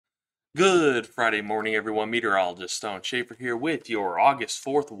Good Friday morning, everyone. Meteorologist Stone Schaefer here with your August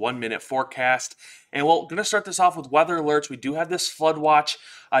 4th 1 minute forecast. And we're going to start this off with weather alerts. We do have this flood watch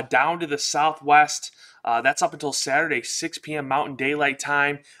down to the southwest. That's up until Saturday, 6 p.m. Mountain Daylight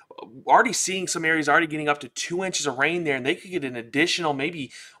Time. Already seeing some areas already getting up to 2 inches of rain there, and they could get an additional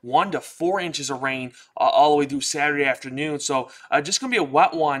maybe 1 to 4 inches of rain all the way through Saturday afternoon. So just going to be a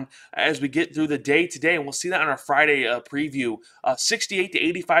wet one as we get through the day today, and we'll see that on our Friday preview. 68 to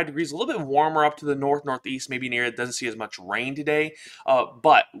 85 degrees, a little bit warmer up to the northeast, maybe an area that doesn't see as much rain today.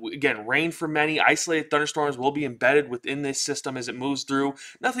 But again, rain for many. Isolated thunderstorms will be embedded within this system as it moves through.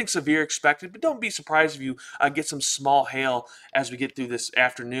 Nothing severe expected, but don't be surprised if you get some small hail as we get through this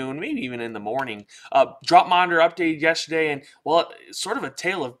afternoon, maybe even in the morning. Drop monitor updated yesterday, and well, it's sort of a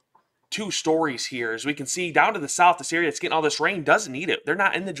tale of two stories here. As we can see down to the south, this area that's getting all this rain doesn't need it. They're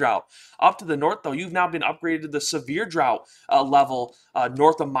not in the drought. Up to the north, though, you've now been upgraded to the severe drought level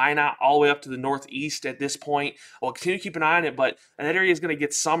north of Minot, all the way up to the northeast at this point. We'll continue to keep an eye on it, but that area is going to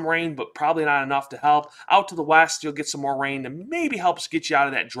get some rain, but probably not enough to help. Out to the west, you'll get some more rain that maybe helps get you out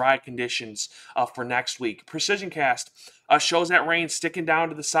of that dry conditions for next week. Precision Cast shows that rain sticking down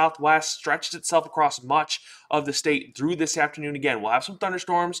to the southwest, stretches itself across much of the state through this afternoon. Again, we'll have some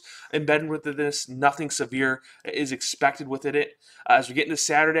thunderstorms embedded within this. Nothing severe is expected within it. As we get into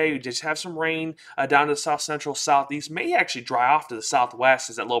Saturday, we just have some rain down to the south central, southeast. May actually dry off to the southwest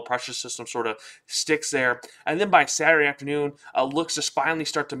as that low pressure system sort of sticks there. And then by Saturday afternoon, looks to finally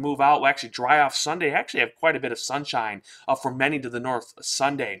start to move out. We'll actually dry off Sunday. Actually have quite a bit of sunshine for many to the north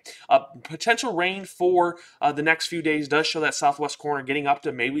Sunday. Potential rain for the next few days does show that southwest corner getting up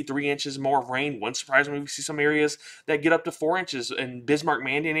to maybe 3 inches more of rain. Wouldn't surprise me if we see some areas that get up to 4 inches. In Bismarck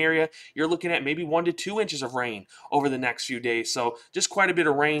Mandan area, you're looking at maybe 1 to 2 inches of rain over the next few days. So just quite a bit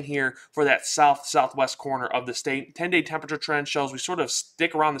of rain here for that southwest corner of the state. 10-day temperature trend shows we sort of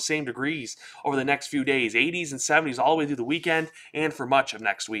stick around the same degrees over the next few days. 80s and 70s all the way through the weekend and for much of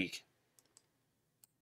next week.